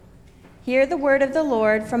Hear the word of the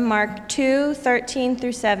Lord from Mark 2:13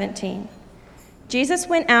 through 17. Jesus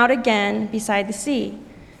went out again beside the sea.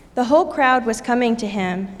 The whole crowd was coming to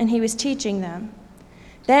him, and he was teaching them.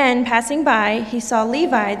 Then, passing by, he saw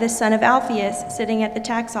Levi, the son of Alphaeus, sitting at the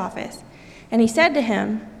tax office. And he said to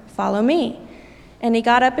him, "Follow me." And he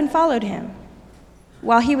got up and followed him.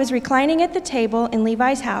 While he was reclining at the table in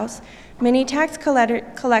Levi's house, many tax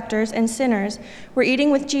collectors and sinners were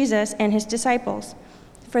eating with Jesus and his disciples,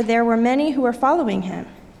 for there were many who were following him.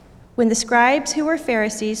 When the scribes who were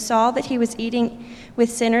Pharisees saw that he was eating with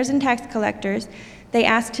sinners and tax collectors, they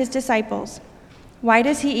asked his disciples, "Why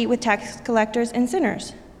does he eat with tax collectors and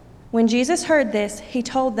sinners?" When Jesus heard this, he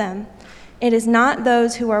told them, "It is not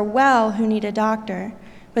those who are well who need a doctor,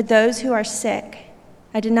 but those who are sick.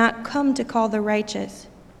 I did not come to call the righteous,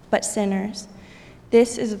 but sinners."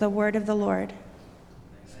 This is the word of the Lord.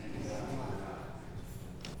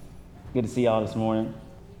 Good to see y'all this morning.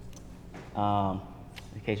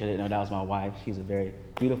 In case you didn't know, that was my wife. She's a very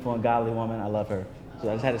beautiful and godly woman. I love her. So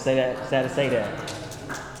I just had to say that.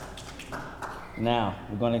 Now,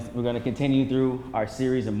 we're going to continue through our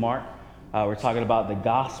series in Mark. We're talking about the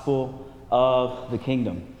gospel of the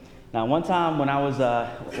kingdom. Now, one time when I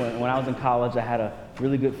was in college, I had a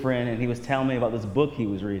really good friend, and he was telling me about this book he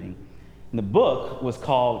was reading. And the book was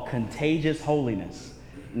called Contagious Holiness.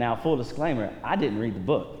 Now, full disclaimer, I didn't read the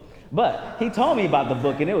book, but he told me about the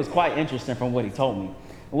book, and it was quite interesting from what he told me.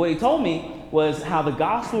 What he told me was how the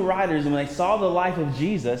gospel writers, when they saw the life of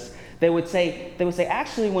Jesus, they would say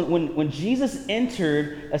actually when Jesus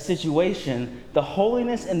entered a situation, the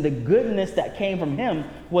holiness and the goodness that came from him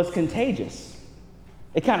was contagious.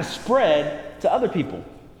 It kind of spread to other people.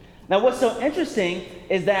 Now, what's so interesting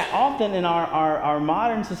is that often in our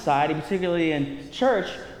modern society, particularly in church,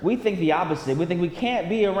 we think the opposite. We think we can't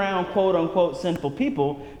be around quote unquote sinful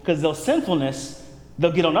people because their sinfulness,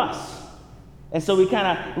 they'll get on us. And so we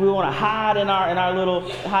want to hide in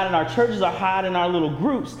our churches or hide in our little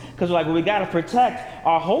groups because we're like, well, we got to protect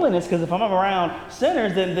our holiness because if I'm around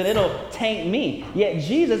sinners, then it'll taint me. Yet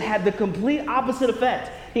Jesus had the complete opposite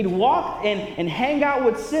effect. He'd walk and hang out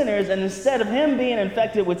with sinners, and instead of him being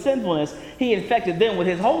infected with sinfulness, he infected them with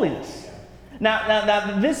his holiness.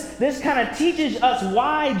 Now this kind of teaches us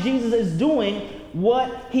why Jesus is doing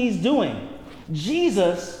what he's doing.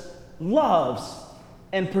 Jesus loves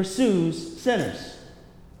and pursues sinners.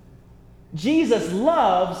 Jesus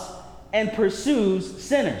loves and pursues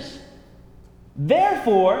sinners.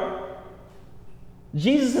 Therefore,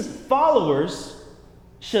 Jesus' followers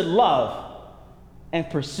should love and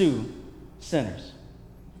pursue sinners.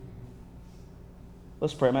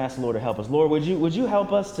 Let's pray. I'm going to ask the Lord to help us. Lord, would you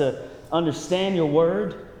help us to understand your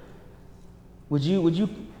word? Would you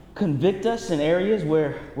convict us in areas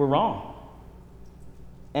where we're wrong?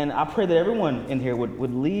 And I pray that everyone in here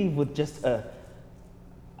would leave with just a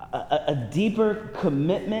deeper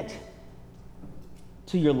commitment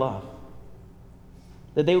to your love.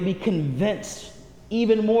 That they would be convinced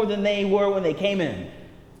even more than they were when they came in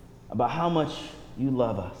about how much you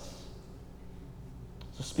love us.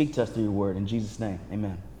 So speak to us through your word. In Jesus' name,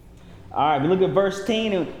 amen. All right, we look at verse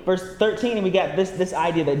 13, and we got this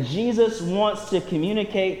idea that Jesus wants to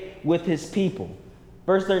communicate with his people.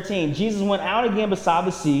 Verse 13, Jesus went out again beside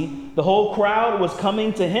the sea. The whole crowd was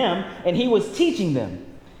coming to him, and he was teaching them.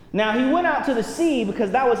 Now, he went out to the sea because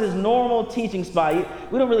that was his normal teaching spot.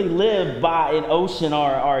 We don't really live by an ocean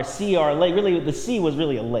or a sea or a lake. Really, the sea was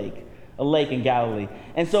really a lake in Galilee.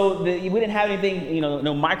 And so we didn't have anything,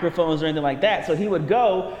 no microphones or anything like that. So he would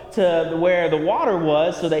go to where the water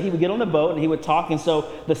was so that he would get on the boat and he would talk. And so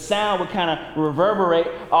the sound would kind of reverberate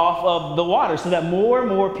off of the water so that more and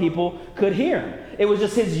more people could hear him. It was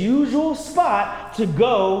just his usual spot to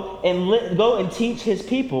go and teach his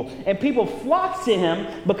people. And people flocked to him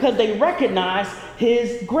because they recognized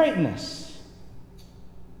his greatness.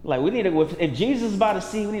 Like if Jesus is by the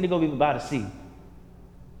sea, we need to go be by the sea.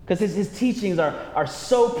 Because his teachings are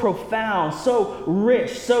so profound, so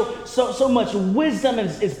rich, so much wisdom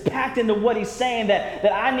is packed into what he's saying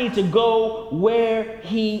that I need to go where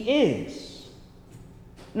he is.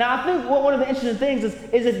 Now, I think one of the interesting things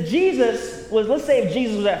is if Jesus was, let's say if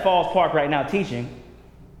Jesus was at Falls Park right now teaching,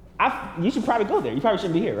 you should probably go there. You probably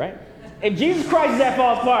shouldn't be here, right? If Jesus Christ is at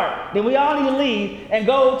Falls Park, then we all need to leave and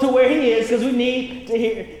go to where he is because we need to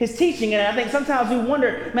hear his teaching. And I think sometimes we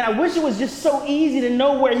wonder, man, I wish it was just so easy to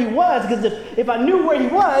know where he was, because if I knew where he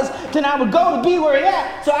was, then I would go to be where he's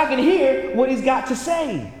at so I could hear what he's got to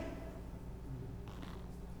say.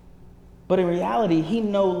 But in reality, he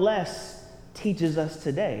no less teaches us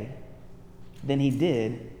today than he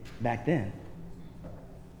did back then.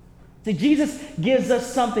 See, Jesus gives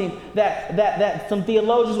us something that some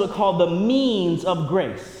theologians would call the means of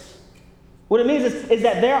grace. What it means is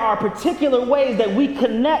that there are particular ways that we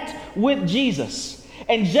connect with Jesus.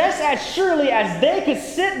 And just as surely as they could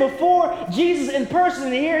sit before Jesus in person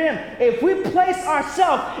and hear him, if we place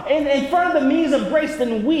ourselves in front of the means of grace,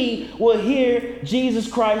 then we will hear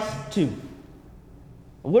Jesus Christ too.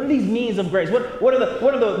 What are these means of grace? What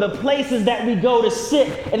are the places that we go to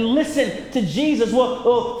sit and listen to Jesus?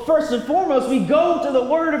 Well, first and foremost, we go to the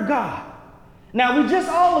Word of God. Now, we just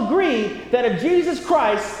all agree that if Jesus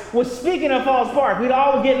Christ was speaking at Falls Park, we'd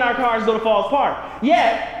all get in our cars and go to Falls Park.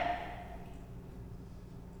 Yet,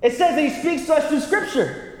 it says that he speaks to us through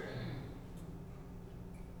Scripture.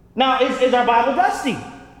 Now, is our Bible dusty?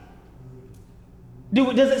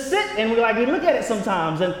 Does it sit? And we look at it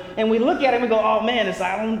sometimes, and we look at it and we go, oh man, it's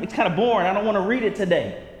kind of boring. I don't want to read it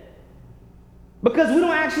today. Because we don't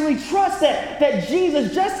actually trust that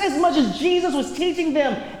Jesus, just as much as Jesus was teaching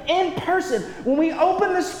them in person, when we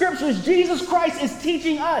open the Scriptures, Jesus Christ is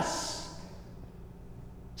teaching us.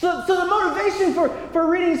 So the motivation for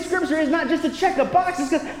reading Scripture is not just to check a box, it's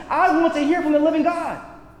because I want to hear from the living God.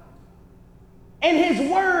 And his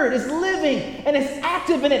word is living and it's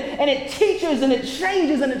active and it teaches and it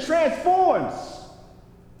changes and it transforms.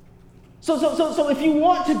 So if you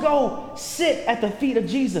want to go sit at the feet of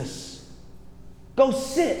Jesus, go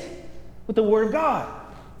sit with the Word of God.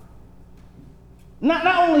 Not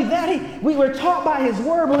only that, we were taught by his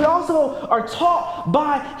word, but we also are taught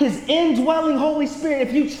by his indwelling Holy Spirit.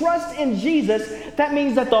 If you trust in Jesus, that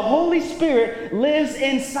means that the Holy Spirit lives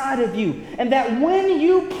inside of you. And that when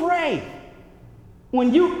you pray,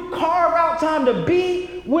 when you carve out time to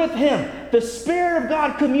be with him, the Spirit of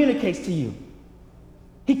God communicates to you.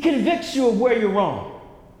 He convicts you of where you're wrong.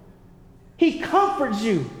 He comforts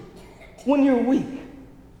you when you're weak.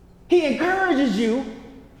 He encourages you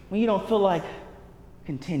when you don't feel like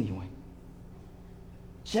continuing.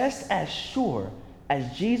 Just as sure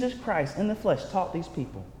as Jesus Christ in the flesh taught these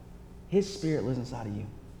people, his Spirit lives inside of you.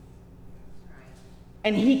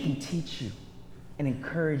 And he can teach you and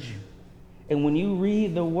encourage you. And when you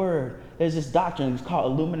read the word, there's this doctrine that's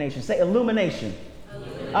called illumination. Say illumination.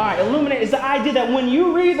 Illumination. All right, illuminate is the idea that when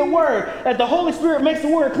you read the word, that the Holy Spirit makes the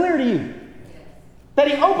word clear to you. Yes. That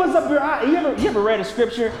he opens up your eyes. You ever read a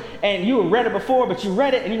scripture and you read it before, but you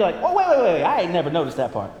read it and you're like, oh, wait, I ain't never noticed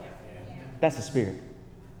that part. That's the Spirit.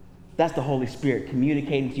 That's the Holy Spirit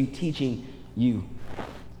communicating to you, teaching you.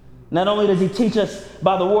 Not only does he teach us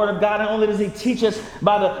by the Word of God, not only does he teach us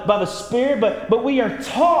by the Spirit, but we are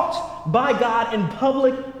taught by God in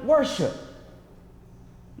public worship.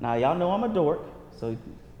 Now, y'all know I'm a dork, so,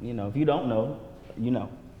 if you don't know, you know.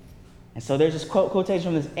 And so there's this quotation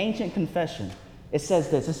from this ancient confession. It says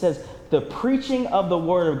this, it says, the preaching of the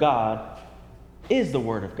Word of God is the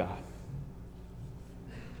Word of God.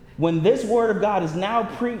 When this Word of God is now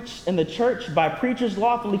preached in the church by preachers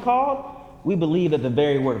lawfully called, we believe that the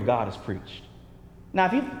very Word of God is preached. Now,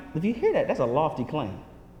 if you hear that, that's a lofty claim.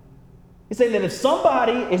 It's saying that if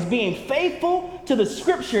somebody is being faithful to the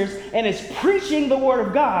Scriptures and is preaching the Word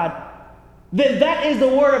of God, then that is the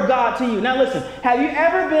Word of God to you. Now listen, have you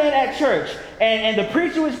ever been at church and the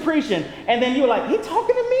preacher was preaching and then you were like, he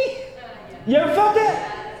talking to me? You ever felt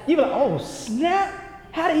that? You were like, oh snap,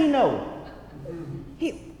 how did he know?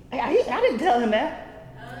 I didn't tell him that.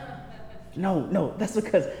 No, that's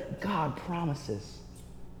because God promises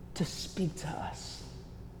to speak to us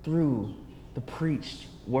through the preached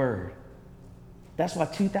word. That's why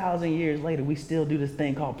 2,000 years later, we still do this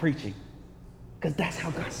thing called preaching. Because that's how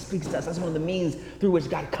God speaks to us. That's one of the means through which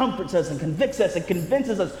God comforts us and convicts us and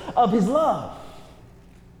convinces us of his love.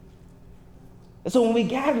 And so when we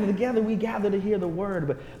gather together, we gather to hear the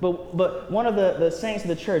word. But one of the saints of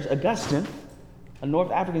the church, Augustine, a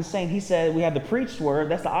North African saint, he said we have the preached word,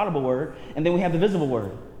 that's the audible word, and then we have the visible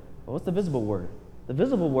word. Well, what's the visible word? The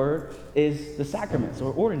visible word is the sacraments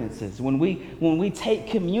or ordinances. When we take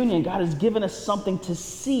communion, God has given us something to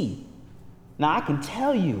see. Now, I can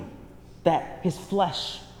tell you that his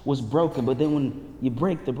flesh was broken, but then when you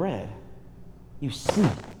break the bread, you see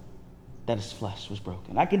that his flesh was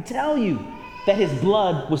broken. I can tell you that his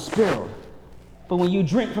blood was spilled, but when you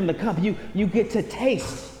drink from the cup, you get to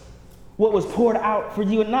taste what was poured out for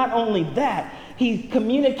you. And not only that, he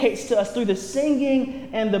communicates to us through the singing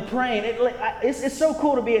and the praying. It's so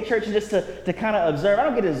cool to be at church and just to kind of observe. I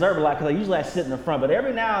don't get to observe a lot because I sit in the front, but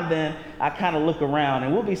every now and then I kind of look around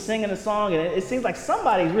and we'll be singing a song and it seems like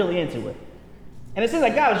somebody's really into it. And it seems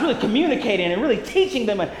like God is really communicating and really teaching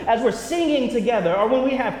them as we're singing together, or when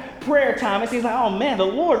we have prayer time. It seems like, oh man, the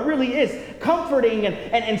Lord really is comforting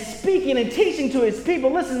and speaking and teaching to his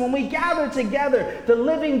people. Listen, when we gather together, the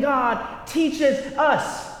living God teaches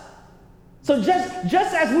us. So just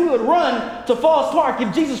as we would run to Falls Park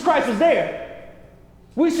if Jesus Christ was there,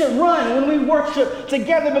 we should run when we worship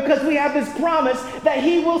together, because we have this promise that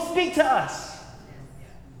he will speak to us.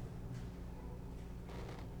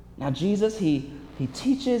 Now Jesus, he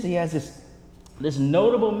teaches, he has this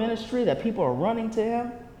notable ministry that people are running to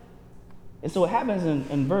him. And so what happens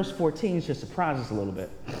in verse 14 should surprise us a little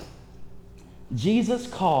bit. Jesus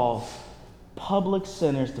calls public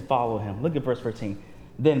sinners to follow him. Look at verse 14.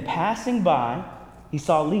 Then passing by, he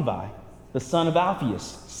saw Levi, the son of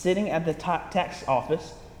Alphaeus, sitting at the tax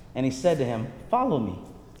office, and he said to him, "Follow me."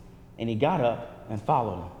 And he got up and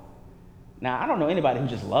followed him. Now, I don't know anybody who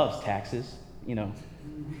just loves taxes. You know,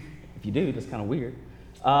 if you do, that's kind of weird.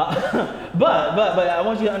 But I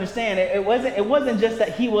want you to understand, it wasn't just that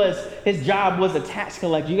his job was a tax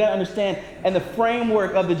collector. You got to understand, in the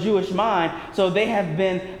framework of the Jewish mind, so they have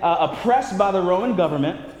been oppressed by the Roman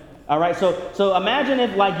government. All right, so imagine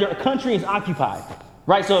if like your country is occupied,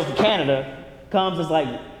 right? So if Canada comes, it's like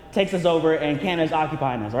takes us over, and Canada's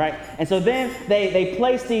occupying us, all right? And so then they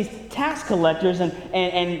place these tax collectors, and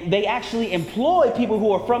they actually employ people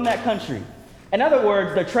who are from that country. In other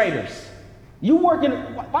words, they're traitors.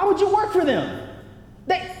 Why would you work for them?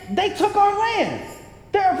 They took our land.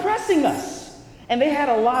 They're oppressing us. And they had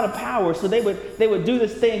a lot of power, so they would do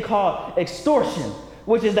this thing called extortion,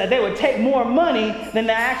 which is that they would take more money than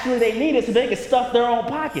they needed so they could stuff their own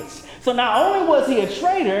pockets. So not only was he a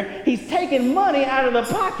traitor, he's taking money out of the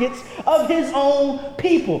pockets of his own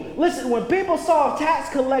people. Listen, when people saw tax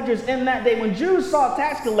collectors in that day, when Jews saw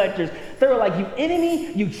tax collectors, they were like, "You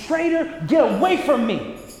enemy, you traitor, get away from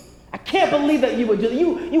me. I can't believe that you would do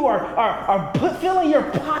that. You are filling your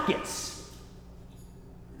pockets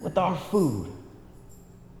with our food."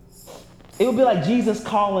 It would be like Jesus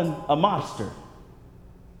calling a mobster.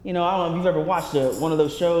 You know, I don't know if you've ever watched one of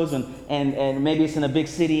those shows, and maybe it's in a big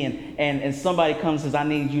city, and somebody comes and says, "I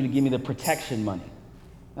need you to give me the protection money."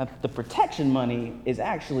 Now, the protection money is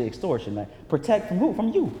actually extortion. Like, protect from who? From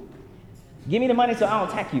you. Give me the money so I don't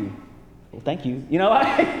attack you. Well, thank you. You know,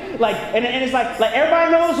 and it's like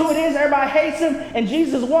everybody knows who it is. Everybody hates him. And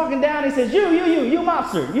Jesus is walking down. He says, you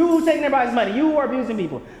mobster. You who's taking everybody's money. You who are abusing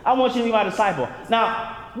people. I want you to be my disciple.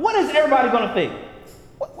 Now, what is everybody going to think?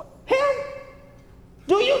 Him?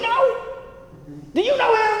 Do you know? Do you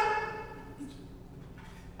know him?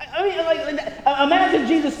 I mean, imagine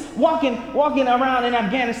Jesus walking around in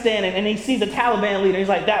Afghanistan, and he sees a Taliban leader. He's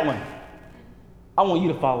like, "That one. I want you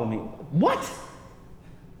to follow me." What?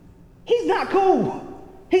 He's not cool.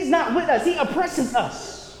 He's not with us. He oppresses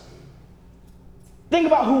us. Think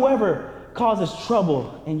about whoever causes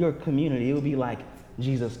trouble in your community. It would be like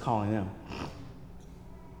Jesus calling them.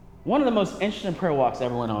 One of the most interesting prayer walks I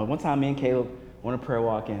ever went on. One time, me and Caleb went on a prayer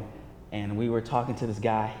walk, and we were talking to this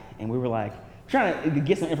guy, and we were like trying to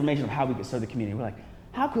get some information of how we could serve the community. We're like,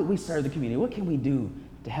 how could we serve the community? What can we do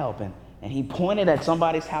to help? And he pointed at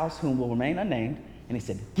somebody's house whom will remain unnamed, and he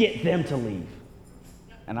said, "Get them to leave."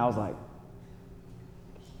 And I was like,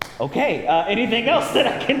 okay, anything else that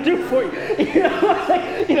I can do for you?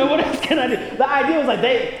 What else can I do? The idea was like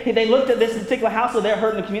they looked at this particular house, so they're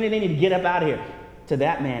hurting the community, they need to get up out of here. To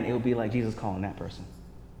that man, it would be like Jesus calling that person.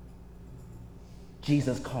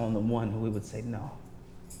 Jesus calling the one who we would say, "No,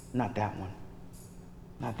 not that one.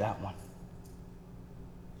 Not that one."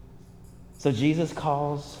 So Jesus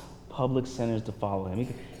calls public sinners to follow him.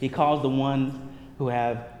 He calls the ones who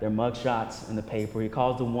have their mugshots in the paper. He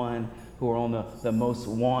calls the one who are on the most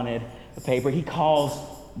wanted paper. He calls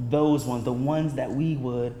those ones, the ones that we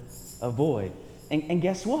would avoid. And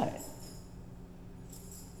guess what?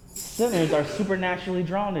 Sinners are supernaturally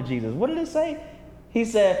drawn to Jesus. What did it say? He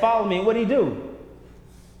said, "Follow me." What did he do?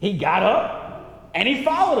 He got up and he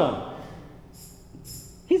followed him.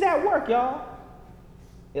 He's at work, y'all.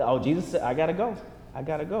 Oh, Jesus said, "I gotta go. I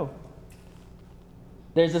gotta go."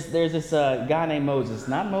 There's this guy named Moses,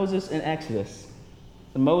 not Moses in Exodus.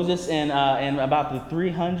 Moses in about the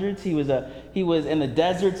 300s, he was in the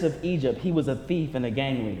deserts of Egypt. He was a thief and a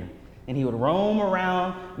gang leader, and he would roam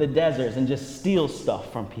around the deserts and just steal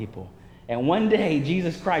stuff from people. And one day,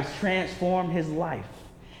 Jesus Christ transformed his life,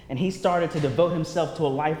 and he started to devote himself to a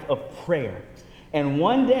life of prayer. And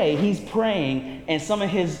one day, he's praying, and some of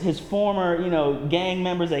his former gang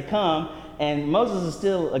members, they come, and Moses is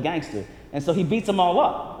still a gangster. And so he beats them all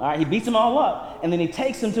up. All right, he beats them all up, and then he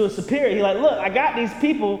takes them to a superior. He's like, "Look, I got these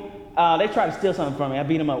people. They tried to steal something from me. I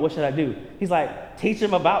beat them up. What should I do?" He's like, "Teach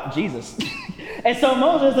them about Jesus." And so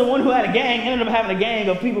Moses, the one who had a gang, ended up having a gang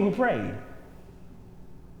of people who prayed.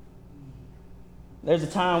 There's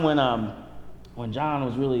a time when John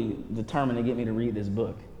was really determined to get me to read this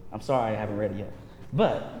book. I'm sorry I haven't read it yet.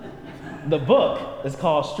 But the book is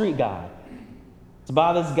called Street Guy. It's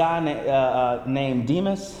by this guy named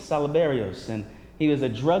Demas Saliberios, and he was a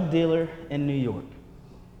drug dealer in New York.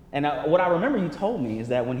 And what I remember you told me is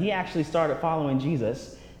that when he actually started following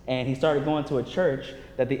Jesus and he started going to a church,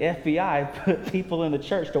 that the FBI put people in the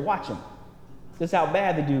church to watch him. This is how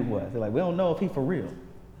bad the dude was. They're like, we don't know if he's for real.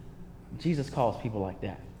 Jesus calls people like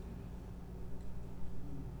that.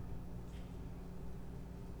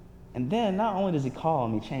 And then not only does he call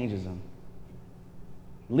him, he changes him.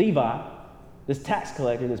 Levi, this tax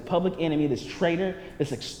collector, this public enemy, this traitor,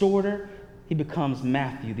 this extorter, he becomes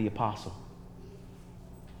Matthew the apostle.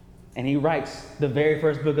 And he writes the very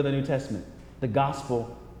first book of the New Testament, the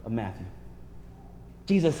Gospel of Matthew.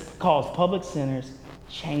 Jesus calls public sinners,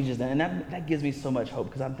 changes them. And that gives me so much hope,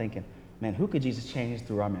 because I'm thinking, man, who could Jesus change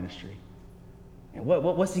through our ministry? And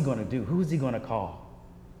what's he going to do? Who is he going to call?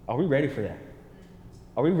 Are we ready for that?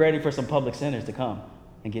 Are we ready for some public sinners to come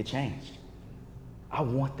and get changed? I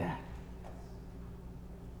want that.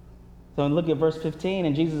 So look at verse 15,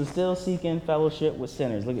 and Jesus is still seeking fellowship with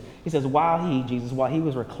sinners. He says, while he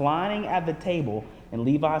was reclining at the table in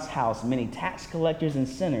Levi's house, many tax collectors and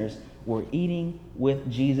sinners were eating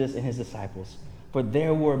with Jesus and his disciples, for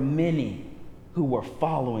there were many who were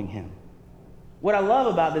following him. What I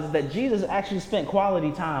love about this is that Jesus actually spent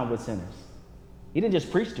quality time with sinners. He didn't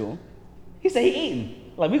just preach to them. He said he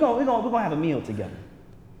eating. Like, we're gonna have a meal together.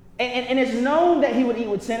 And it's known that he would eat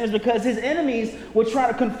with sinners because his enemies would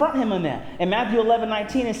try to confront him on that. In Matthew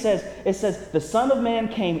 11:19, it says, the Son of Man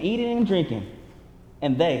came eating and drinking.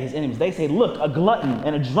 And they, his enemies, they say, look, a glutton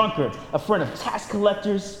and a drunkard, a friend of tax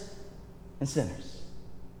collectors and sinners.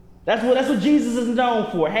 That's what Jesus is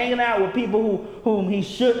known for, hanging out with people whom he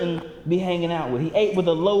shouldn't be hanging out with. He ate with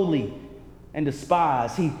the lowly and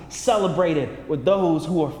despised. He celebrated with those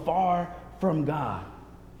who are far from God.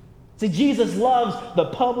 See, Jesus loves the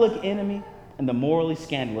public enemy and the morally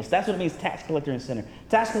scandalous. That's what it means, tax collector and sinner.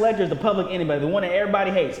 Tax collector is the public enemy, the one that everybody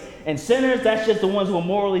hates. And sinners, that's just the ones who are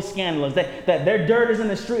morally scandalous. That their dirt is in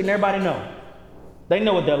the street and everybody knows. They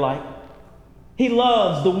know what they're like. He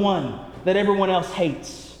loves the one that everyone else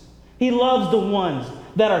hates. He loves the ones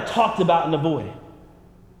that are talked about and avoided.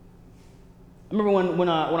 I remember when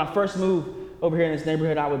I first moved over here in this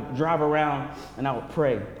neighborhood, I would drive around and I would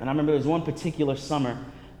pray. And I remember there was one particular summer,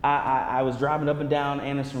 I was driving up and down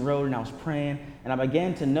Anderson Road and I was praying, and I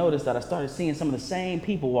began to notice that I started seeing some of the same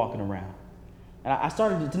people walking around. And I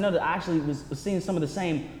started to know that I actually was seeing some of the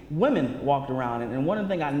same women walking around. And one of the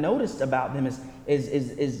things I noticed about them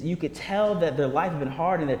is you could tell that their life had been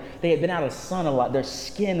hard and that they had been out of the sun a lot. Their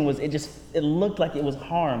skin it looked like it was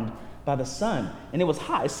harmed by the sun. And it was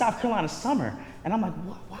hot. It's South Carolina summer. And I'm like,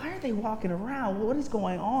 why are they walking around? What is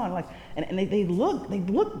going on? And they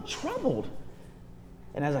look troubled.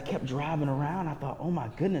 And as I kept driving around, I thought, oh my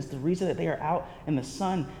goodness, the reason that they are out in the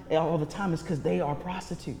sun all the time is because they are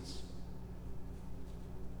prostitutes.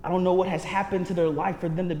 I don't know what has happened to their life for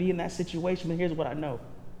them to be in that situation, but here's what I know.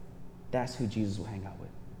 That's who Jesus would hang out with.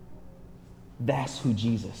 That's who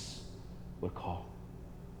Jesus would call.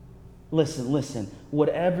 Listen,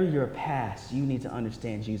 whatever your past, you need to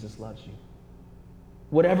understand Jesus loves you.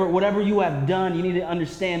 Whatever you have done, you need to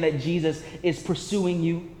understand that Jesus is pursuing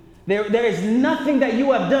you. There is nothing that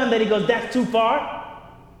you have done that he goes, that's too far.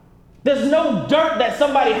 There's no dirt that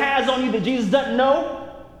somebody has on you that Jesus doesn't know.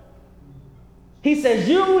 He says,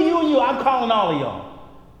 you, I'm calling all of y'all.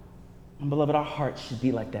 And beloved, our hearts should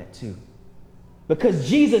be like that too. Because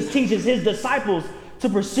Jesus teaches his disciples to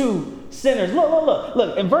pursue sinners.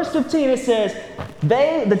 Look. In verse 15 it says,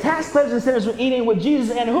 the tax collectors and sinners were eating with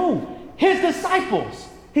Jesus and who? His disciples.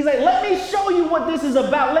 He's like, let me show you what this is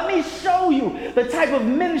about. Let me show you the type of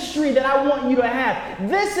ministry that I want you to have.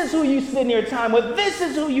 This is who you spend your time with. This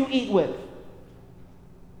is who you eat with.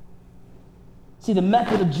 See, the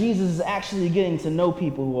method of Jesus is actually getting to know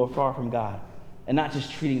people who are far from God and not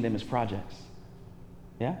just treating them as projects.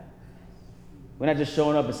 Yeah? We're not just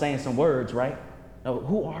showing up and saying some words, right? No,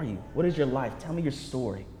 who are you? What is your life? Tell me your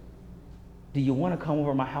story. Do you want to come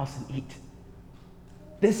over to my house and eat?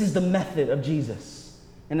 This is the method of Jesus.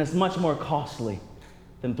 And it's much more costly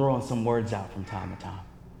than throwing some words out from time to time.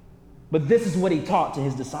 But this is what he taught to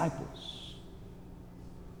his disciples.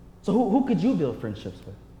 So who could you build friendships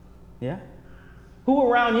with? Yeah? Who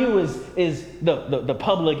around you is the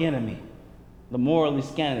public enemy, the morally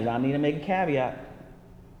scandalous? I need to make a caveat.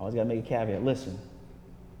 Always got to make a caveat. Listen,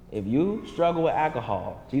 if you struggle with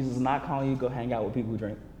alcohol, Jesus is not calling you to go hang out with people who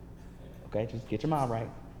drink. Okay, just get your mind right.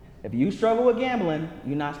 If you struggle with gambling,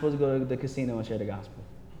 you're not supposed to go to the casino and share the gospel.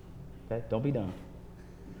 Okay, don't be dumb.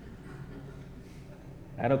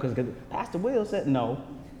 I know, because Pastor Will said no.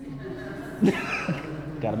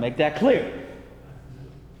 Got to make that clear.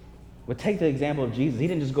 But take the example of Jesus. He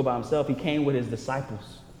didn't just go by himself. He came with his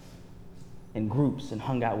disciples in groups and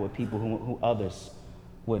hung out with people who others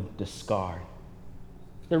would discard.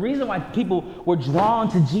 The reason why people were drawn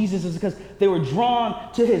to Jesus is because they were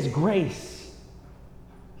drawn to his grace.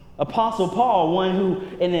 Apostle Paul, one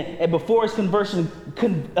who, before his conversion,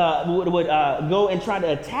 would go and try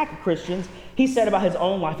to attack Christians, he said about his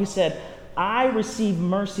own life, he said, I received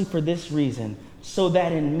mercy for this reason, so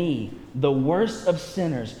that in me, the worst of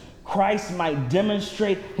sinners, Christ might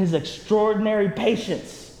demonstrate his extraordinary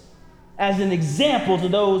patience as an example to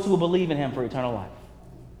those who believe in him for eternal life.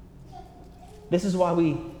 This is why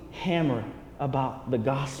we hammer about the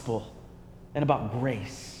gospel and about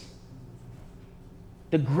grace.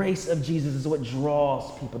 The grace of Jesus is what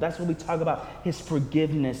draws people. That's what we talk about, his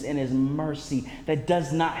forgiveness and his mercy that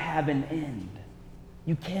does not have an end.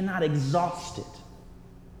 You cannot exhaust it.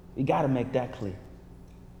 You got to make that clear.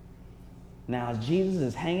 Now, as Jesus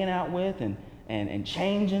is hanging out with and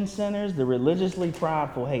changing sinners, the religiously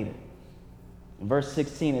prideful hate it. In verse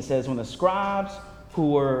 16, it says, when the scribes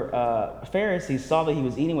who were Pharisees saw that he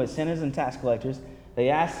was eating with sinners and tax collectors, they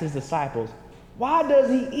asked his disciples, why does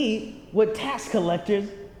he eat with tax collectors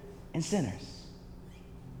and sinners?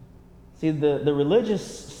 See, the religious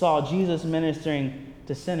saw Jesus ministering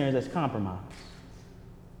to sinners as compromise.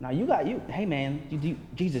 Now, hey man,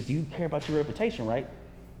 Jesus, you care about your reputation, right?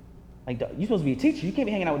 Like, you're supposed to be a teacher. You can't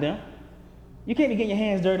be hanging out with them. You can't be getting your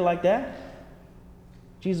hands dirty like that.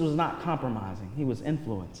 Jesus was not compromising. He was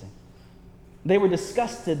influencing. They were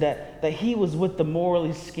disgusted that he was with the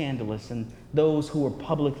morally scandalous and those who were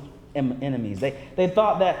public enemies. They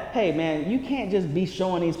thought that, hey man, you can't just be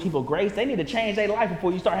showing these people grace. They need to change their life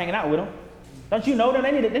before you start hanging out with them. Don't you know that?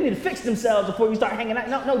 They need to fix themselves before you start hanging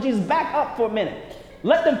out. No, Jesus, back up for a minute.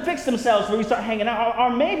 Let them fix themselves before you start hanging out.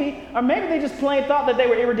 Or maybe they just plain thought that they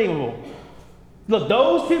were irredeemable. Look,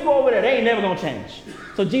 those people over there, they ain't never going to change.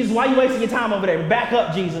 So Jesus, why are you wasting your time over there? Back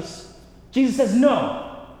up, Jesus. Jesus says, no.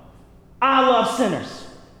 I love sinners.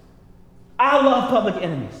 I love public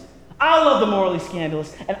enemies. I love the morally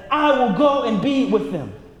scandalous, and I will go and be with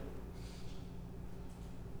them.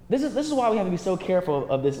 This is why we have to be so careful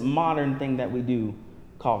of this modern thing that we do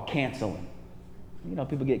called canceling. You know,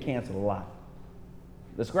 people get canceled a lot.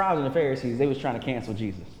 The scribes and the Pharisees, they was trying to cancel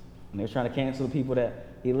Jesus. And they were trying to cancel the people that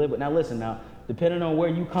he lived with. Now listen, depending on where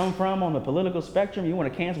you come from on the political spectrum, you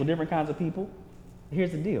want to cancel different kinds of people.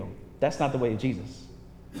 Here's the deal. That's not the way of Jesus.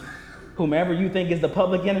 Whomever you think is the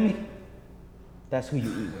public enemy, that's who you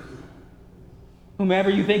eat with. Whomever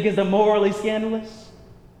you think is the morally scandalous,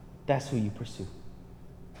 that's who you pursue.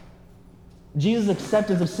 Jesus'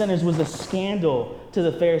 acceptance of sinners was a scandal to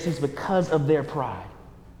the Pharisees because of their pride.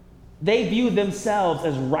 They viewed themselves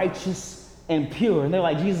as righteous and pure. And they're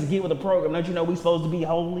like, Jesus, get with the program. Don't you know we're supposed to be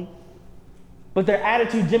holy? But their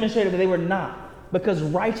attitude demonstrated that they were not, because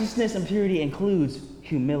righteousness and purity includes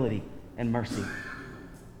humility and mercy.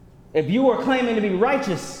 If you are claiming to be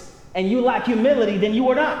righteous and you lack humility, then you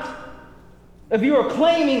are not. If you are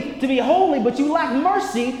claiming to be holy but you lack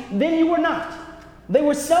mercy, then you are not. They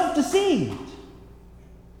were self-deceived.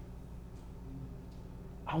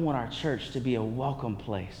 I want our church to be a welcome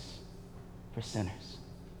place for sinners.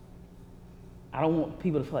 I don't want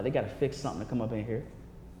people to feel like they got to fix something to come up in here.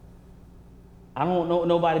 I don't want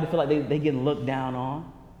nobody to feel like they getting looked down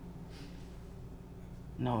on.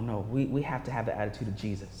 No, we have to have the attitude of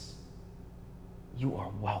Jesus. You are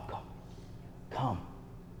welcome. Come.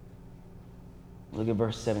 Look at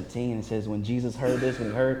verse 17. It says, when Jesus heard this, when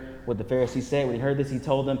he heard what the Pharisees said, when he heard this, he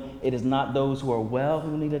told them, it is not those who are well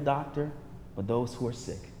who need a doctor, but those who are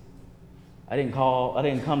sick. I didn't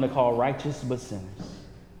come to call righteous, but sinners.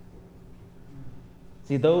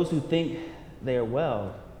 See, those who think they are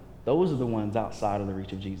well, those are the ones outside of the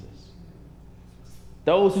reach of Jesus.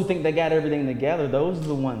 Those who think they got everything together, those are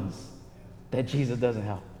the ones that Jesus doesn't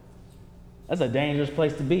help. That's a dangerous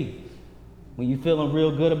place to be when you're feeling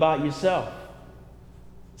real good about yourself.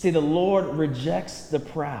 See, the Lord rejects the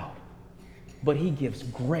proud, but he gives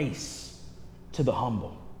grace to the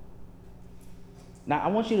humble. Now, I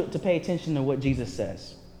want you to pay attention to what Jesus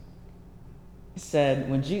says. He said,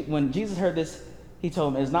 when Jesus heard this, he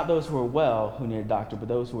told them, it's not those who are well who need a doctor, but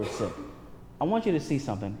those who are sick. I want you to see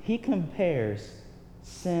something. He compares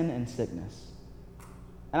sin and sickness.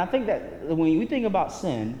 And I think that when you think about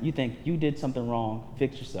sin, you think you did something wrong,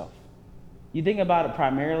 fix yourself. You think about it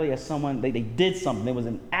primarily as someone, they did something. It was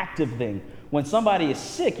an active thing when somebody is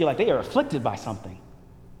sick, you're like, they are afflicted by something.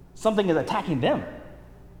 Something is attacking them.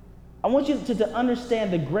 I want you to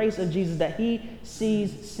understand the grace of Jesus, that he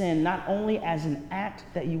sees sin not only as an act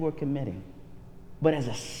that you were committing, but as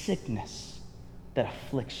a sickness that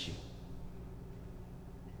afflicts you.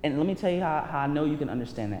 And let me tell you how I know you can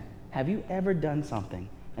understand that. Have you ever done something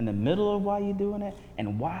in the middle of while you're doing it,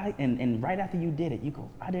 and right after you did it, you go,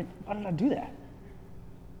 why did I do that?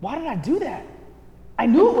 Why did I do that? I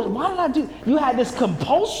knew it was, why did I do? You had this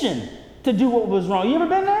compulsion to do what was wrong. You ever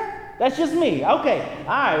been there? That's just me. Okay, all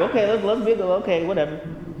right, okay, let's be, okay, whatever.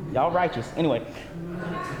 Y'all righteous. Anyway.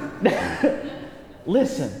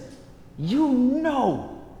 Listen, you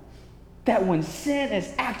know that when sin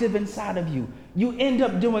is active inside of you, you end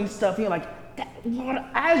up doing stuff, and you're like,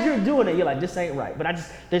 as you're doing it, you're like, this ain't right. But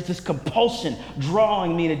there's this compulsion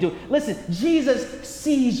drawing me to do it. Listen, Jesus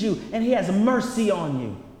sees you and he has mercy on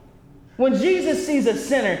you. When Jesus sees a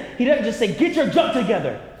sinner, he doesn't just say, get your junk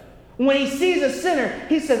together. When he sees a sinner,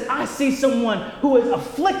 he says, I see someone who is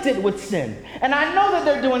afflicted with sin. And I know that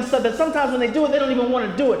they're doing stuff that sometimes when they do it, they don't even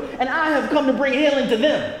want to do it. And I have come to bring healing to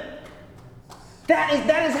them.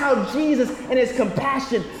 That is how Jesus in his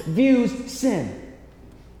compassion views sin.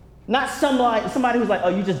 Not somebody who's like, oh,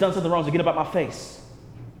 you just done something wrong, so get up out my face.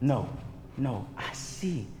 No, I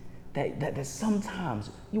see that sometimes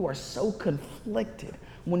you are so conflicted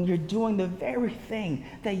when you're doing the very thing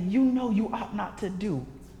that you know you ought not to do,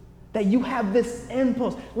 that you have this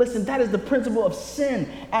impulse. Listen, that is the principle of sin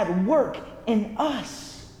at work in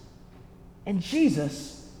us. And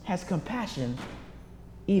Jesus has compassion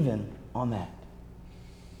even on that.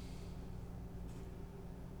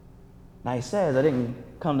 Now he says, I didn't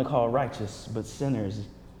come to call righteous, but sinners.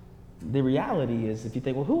 The reality is, if you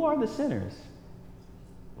think, well, who are the sinners?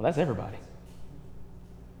 Well, that's everybody.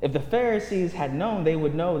 If the Pharisees had known, they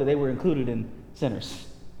would know that they were included in sinners.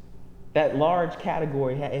 That large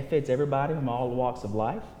category, it fits everybody from all walks of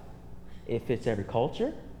life. It fits every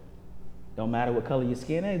culture. Don't matter what color your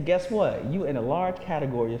skin is. Guess what? You in a large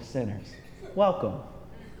category of sinners. Welcome.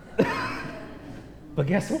 But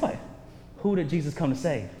guess what? Who did Jesus come to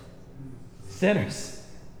save? Sinners.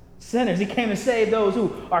 Sinners. He came to save those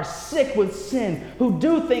who are sick with sin, who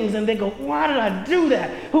do things and they go, why did I do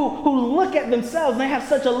that? Who look at themselves and they have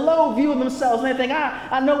such a low view of themselves and they think,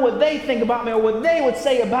 I know what they think about me or what they would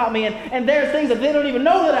say about me, and there's things that they don't even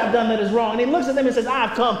know that I've done that is wrong. And he looks at them and says,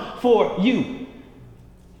 I've come for you.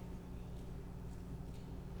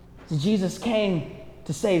 So Jesus came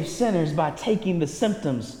to save sinners by taking the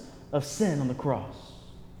symptoms of sin on the cross.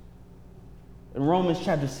 In Romans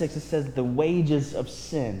chapter 6, it says the wages of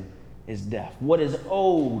sin is death. What is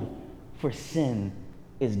owed for sin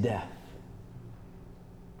is death.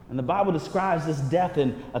 And the Bible describes this death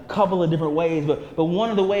in a couple of different ways, but one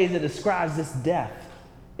of the ways it describes this death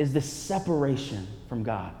is the separation from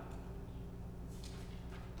God.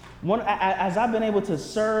 As I've been able to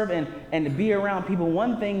serve and to be around people,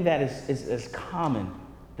 one thing that is common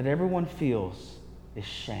that everyone feels is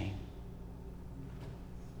shame.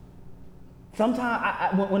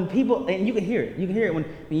 Sometimes when people, and you can hear it when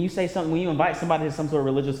you say something, when you invite somebody to some sort of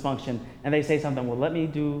religious function and they say something, well,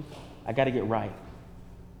 I got to get right.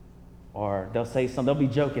 Or they'll say something, they'll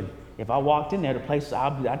be joking. If I walked in there, the place,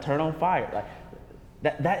 I'd turn on fire.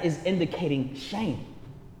 Like that is indicating shame.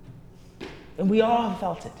 And we all have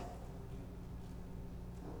felt it.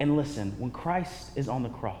 And listen, when Christ is on the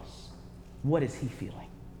cross, what is he feeling?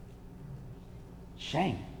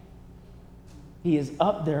 Shame. He is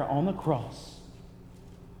up there on the cross,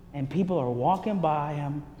 and people are walking by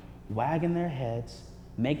him, wagging their heads,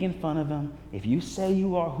 making fun of him. If you say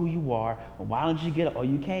you are who you are, well, why don't you get up? Oh,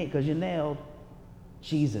 you can't because you're nailed.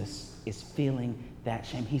 Jesus is feeling that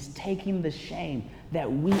shame. He's taking the shame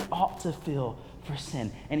that we ought to feel for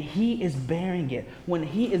sin, and he is bearing it. When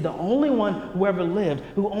he is the only one who ever lived,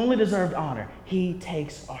 who only deserved honor, he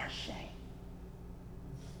takes our shame.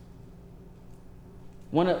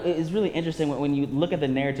 It's really interesting when you look at the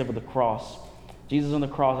narrative of the cross. Jesus on the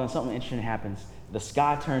cross, and something interesting happens. The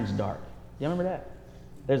sky turns dark. You remember that?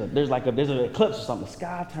 There's an eclipse or something. The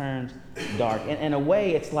sky turns dark. And in a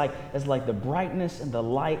way, it's like the brightness and the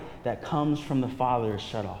light that comes from the Father is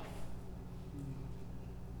shut off.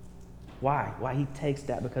 Why? Why he takes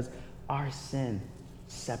that? Because our sin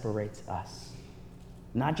separates us.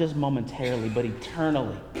 Not just momentarily, but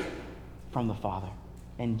eternally from the Father.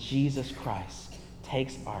 And Jesus Christ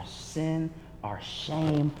takes our sin, our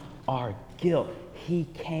shame, our guilt. He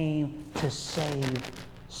came to save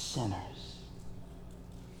sinners.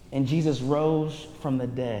 And Jesus rose from the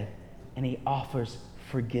dead, and he offers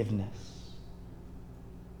forgiveness.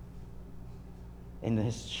 And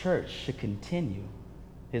his church should continue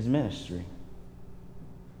his ministry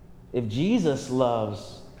If Jesus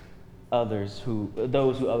loves those who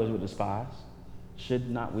others would despise, should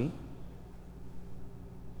not we?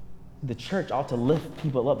 The church ought to lift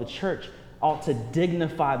people up. The church ought to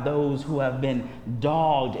dignify those who have been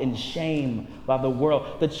dogged and shamed by the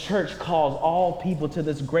world. The church calls all people to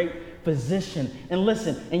this great position. And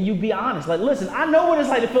listen, and you be honest. Like, listen, I know what it's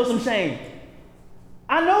like to feel some shame.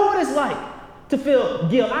 I know what it's like to feel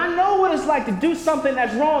guilt. I know what it's like to do something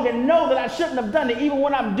that's wrong and know that I shouldn't have done it even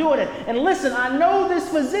when I'm doing it. And listen, I know this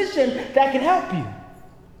physician that can help you.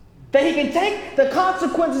 That he can take the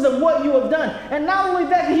consequences of what you have done. And not only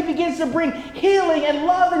that, he begins to bring healing and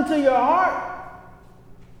love into your heart.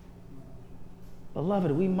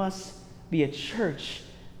 Beloved, we must be a church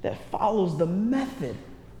that follows the method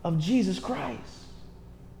of Jesus Christ.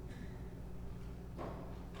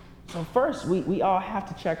 So first, we all have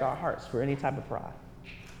to check our hearts for any type of pride.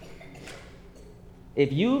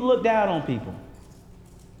 If you look down on people,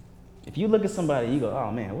 if you look at somebody, you go, oh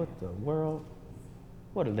man, what the world?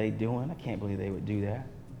 What are they doing? I can't believe they would do that.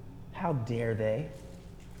 How dare they?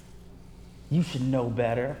 You should know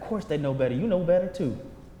better. Of course they know better. You know better too.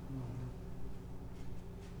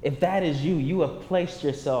 If that is you, you have placed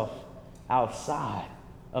yourself outside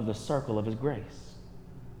of the circle of his grace.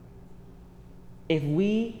 If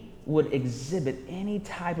we would exhibit any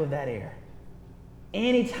type of that air,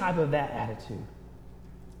 any type of that attitude,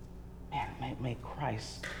 man, may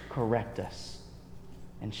Christ correct us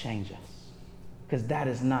and change us. Because that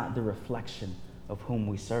is not the reflection of whom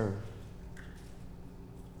we serve.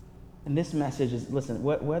 And this message is, listen,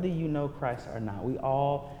 whether you know Christ or not, we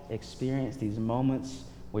all experience these moments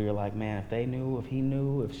where you're like, man, if they knew, if he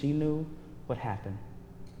knew, if she knew, what happened?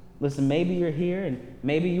 Listen, maybe you're here and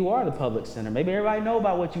maybe you are the public sinner. Maybe everybody know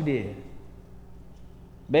about what you did.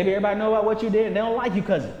 Maybe everybody know about what you did and they don't like you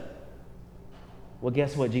because of it. Well,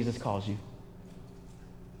 guess what Jesus calls you?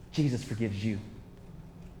 Jesus forgives you.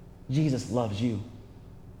 Jesus loves you.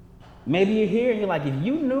 Maybe you're here and you're like, if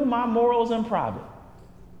you knew my morals in private,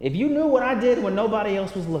 if you knew what I did when nobody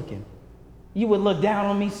else was looking, you would look down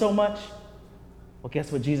on me so much. Well, guess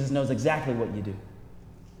what? Jesus knows exactly what you do.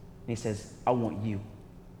 And he says, I want you.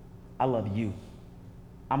 I love you.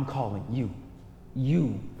 I'm calling you.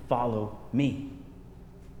 You follow me.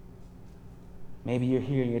 Maybe you're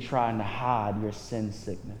here and you're trying to hide your sin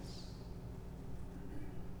sickness.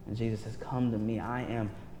 And Jesus says, come to me. I am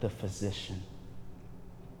the physician.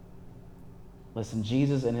 Listen,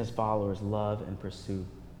 Jesus and his followers love and pursue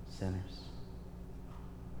sinners.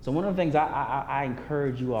 So one of the things I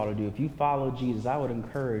encourage you all to do, if you follow Jesus, I would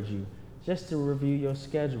encourage you just to review your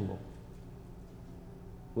schedule.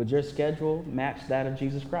 Would your schedule match that of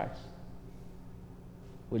Jesus Christ?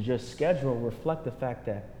 Would your schedule reflect the fact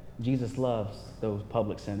that Jesus loves those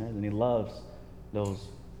public sinners and he loves those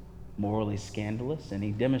morally scandalous, and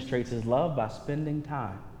he demonstrates his love by spending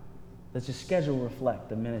time? Does your schedule reflect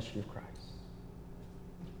the ministry of Christ?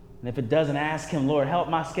 And if it doesn't, ask him, Lord, help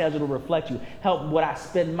my schedule to reflect you. Help what I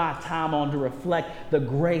spend my time on to reflect the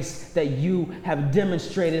grace that you have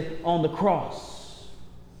demonstrated on the cross.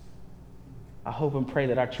 I hope and pray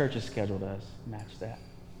that our church's schedule does match that.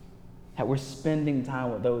 That we're spending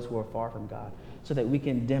time with those who are far from God so that we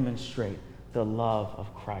can demonstrate the love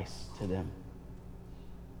of Christ to them.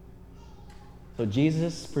 So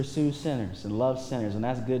Jesus pursues sinners and loves sinners, and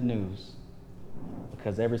that's good news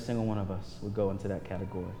because every single one of us would go into that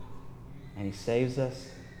category. And he saves us,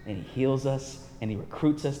 and he heals us, and he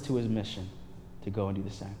recruits us to his mission to go and do the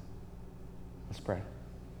same. Let's pray.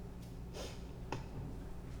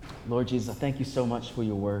 Lord Jesus, I thank you so much for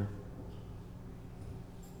your word.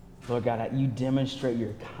 Lord God, you demonstrate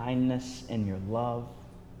your kindness and your love.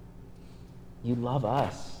 You love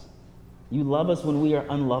us. You love us when we are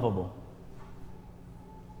unlovable.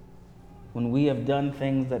 When we have done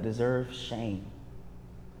things that deserve shame.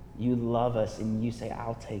 You love us and you say,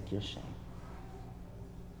 I'll take your shame.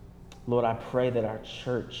 Lord, I pray that our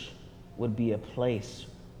church would be a place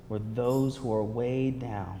where those who are weighed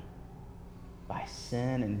down by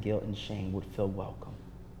sin and guilt and shame would feel welcome.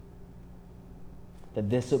 That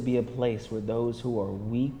this would be a place where those who are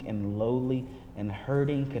weak and lowly and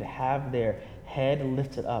hurting could have their head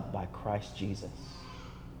lifted up by Christ Jesus.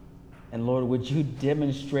 And Lord, would you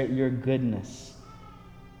demonstrate your goodness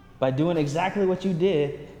by doing exactly what you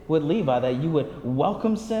did with Levi, that you would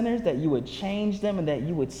welcome sinners, that you would change them, and that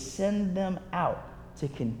you would send them out to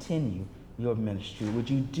continue your ministry. Would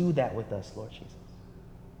you do that with us, Lord Jesus?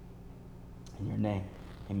 In your name,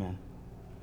 amen.